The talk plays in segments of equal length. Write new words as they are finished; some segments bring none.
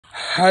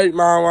Hey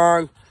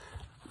Marwan,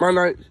 my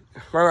name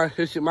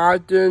is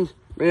Martin.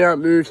 Me I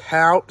moved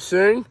house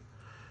soon.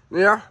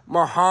 Yeah,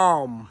 my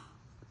home.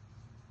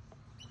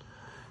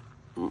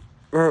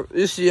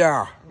 This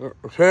year,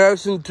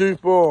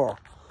 2024.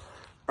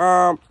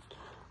 My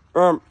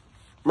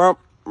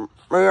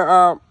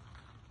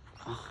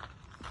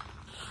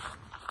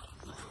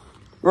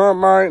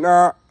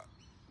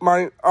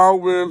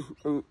old room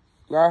in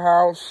the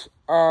house.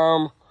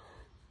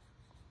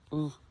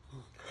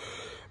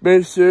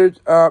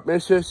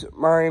 Mrs.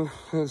 my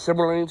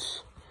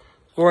siblings,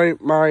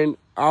 my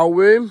old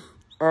room.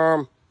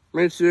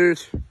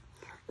 Mrs.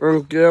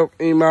 and girl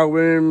in my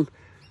room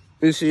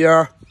this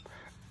year.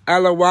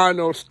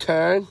 Alawano's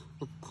turn.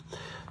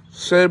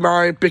 So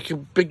my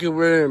bigger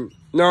room.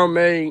 No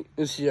me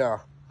this year.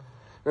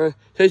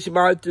 His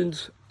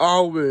Martin's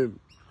old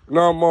room.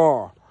 No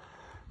more.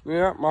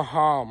 Yeah, my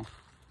home.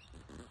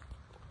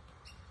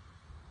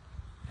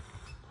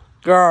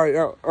 Guy,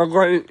 I'm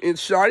going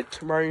inside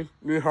my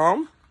new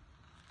home.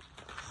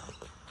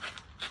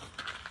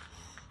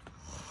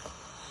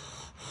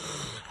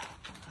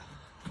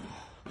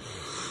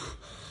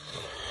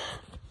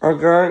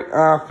 Okay,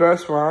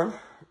 first one.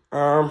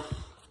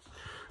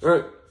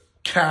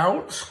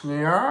 Couch,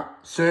 yeah,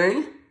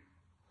 see?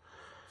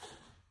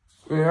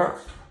 Yeah.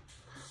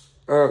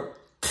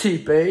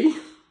 TV.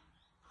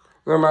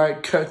 Then my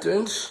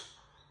curtains.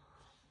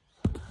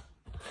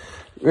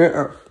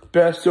 Yeah,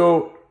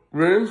 special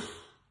room.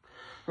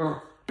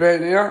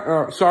 Bed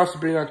here, supposed to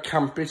be a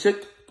camp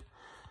visit.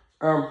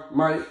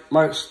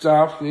 My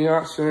stuff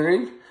here,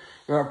 see?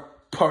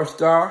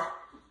 Poster.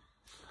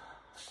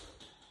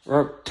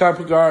 Type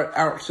of guy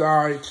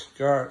outside,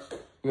 guy,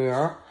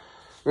 yeah.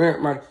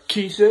 My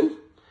kitchen,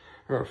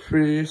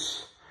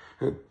 freeze,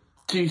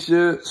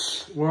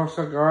 t-shirts, what's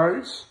that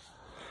guys?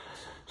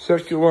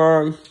 Second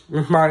one,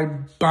 my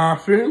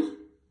bathroom,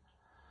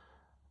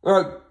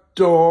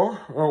 door,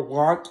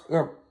 what,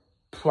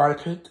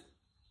 private.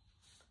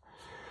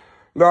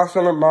 Last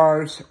one of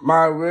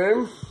my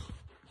room,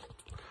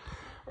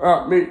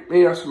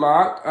 me a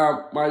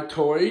smart, my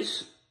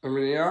toys,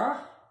 here.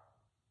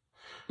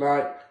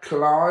 My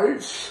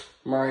clothes,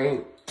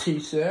 my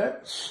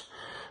t-shirts,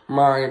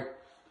 my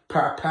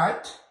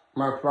pad,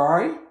 my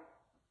phone,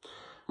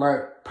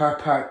 my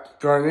pad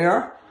going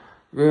here,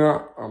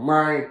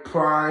 my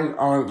phone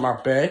on my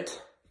bed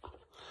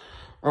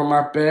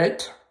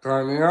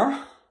going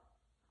here,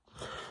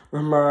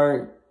 and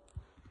my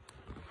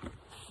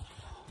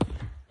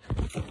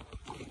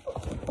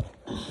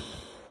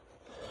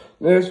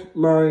there's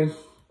my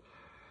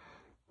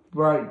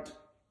right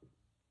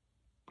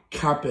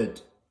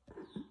cupboard.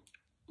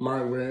 My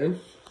room.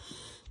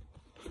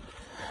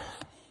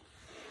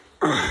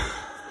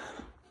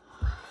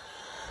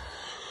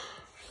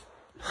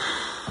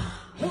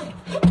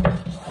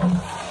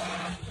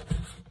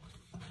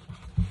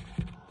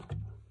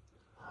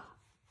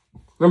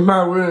 In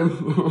my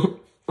room,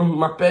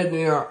 my bed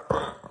here.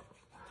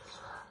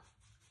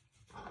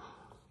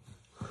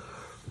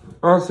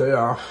 I'll say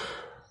off.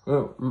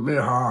 Me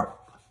hard.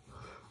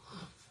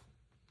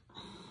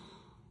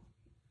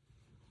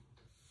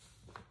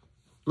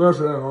 That's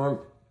what I want.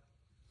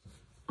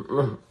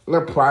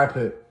 Not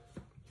private.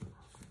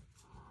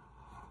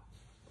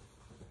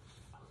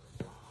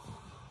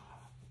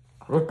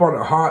 Let's put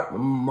it hot in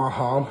my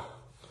home.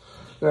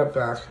 Not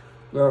back.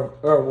 No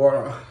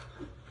water.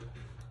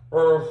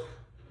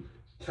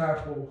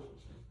 Chapel.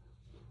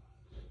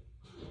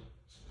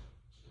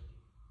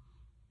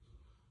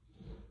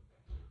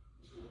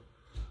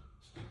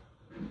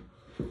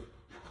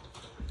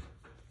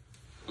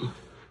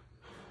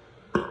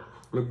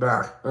 Look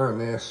back on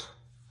this.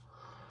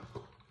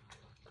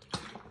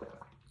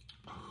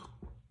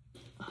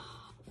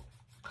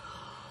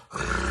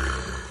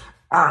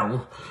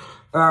 Ow.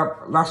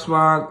 Last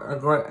one, I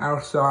got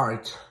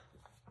outside.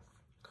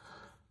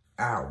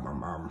 Ow, my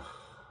mum.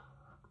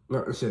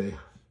 Let's see.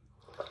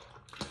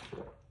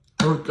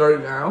 I'll go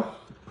now.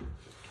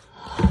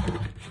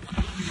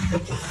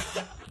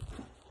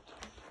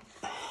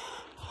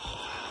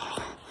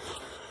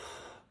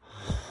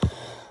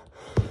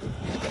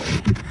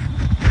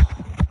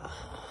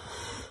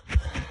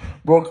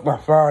 Broke my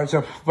thighs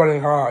up very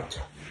hard.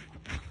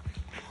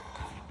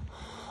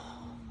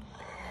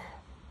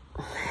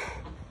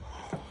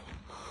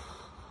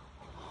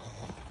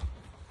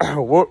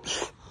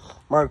 Whoops,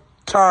 my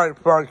tie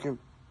fucking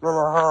in a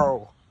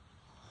hole.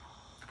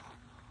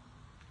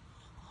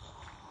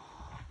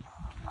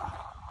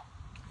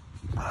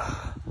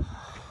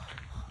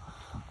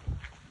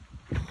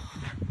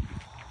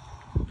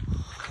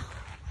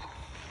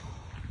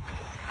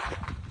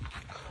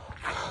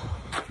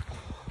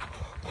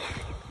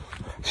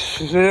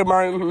 See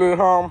my new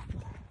home.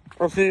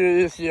 I'll see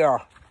you this year.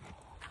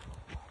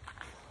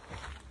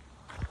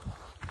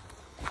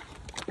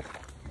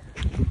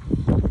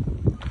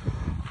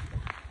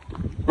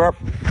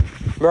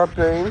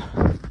 Nothing.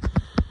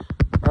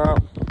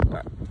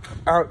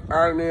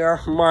 Out near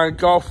my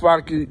golf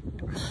buggy.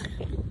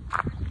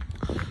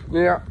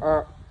 Near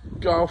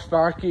golf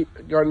buggy.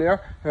 Go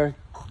near.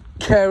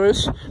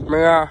 terrace,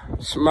 my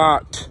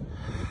smart.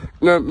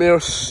 No meal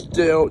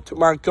still to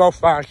my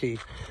godfather.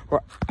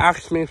 Well,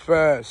 ask me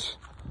first.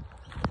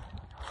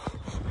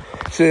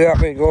 See how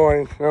me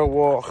going, no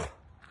walk.